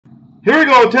Here we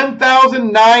go,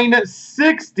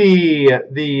 10,960.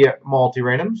 The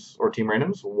multi-randoms, or team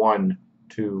randoms. 1,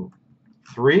 2,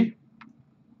 3.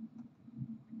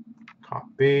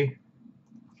 Copy.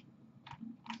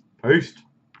 Paste.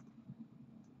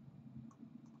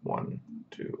 1,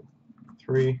 2,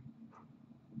 3.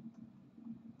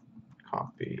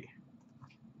 Copy.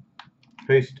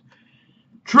 Paste.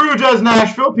 True does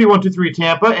Nashville. P123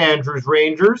 Tampa. Andrews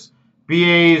Rangers.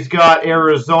 BA's got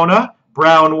Arizona.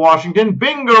 Brown Washington.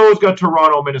 Bingo's got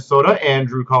Toronto, Minnesota.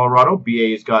 Andrew Colorado.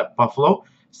 BA's got Buffalo.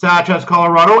 Satch has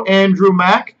Colorado. Andrew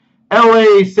Mack.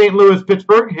 LA, St. Louis,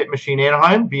 Pittsburgh. Hit Machine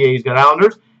Anaheim. BA's got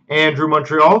Islanders. Andrew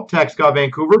Montreal. Tex got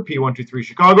Vancouver. P123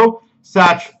 Chicago.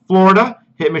 Satch Florida.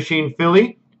 Hit Machine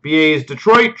Philly. BA's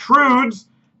Detroit. Trudes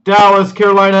Dallas,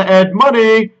 Carolina. Ed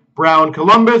Money. Brown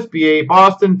Columbus. BA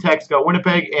Boston. Tex got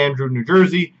Winnipeg. Andrew New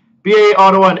Jersey. BA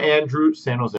Ottawa, and Andrew San Jose.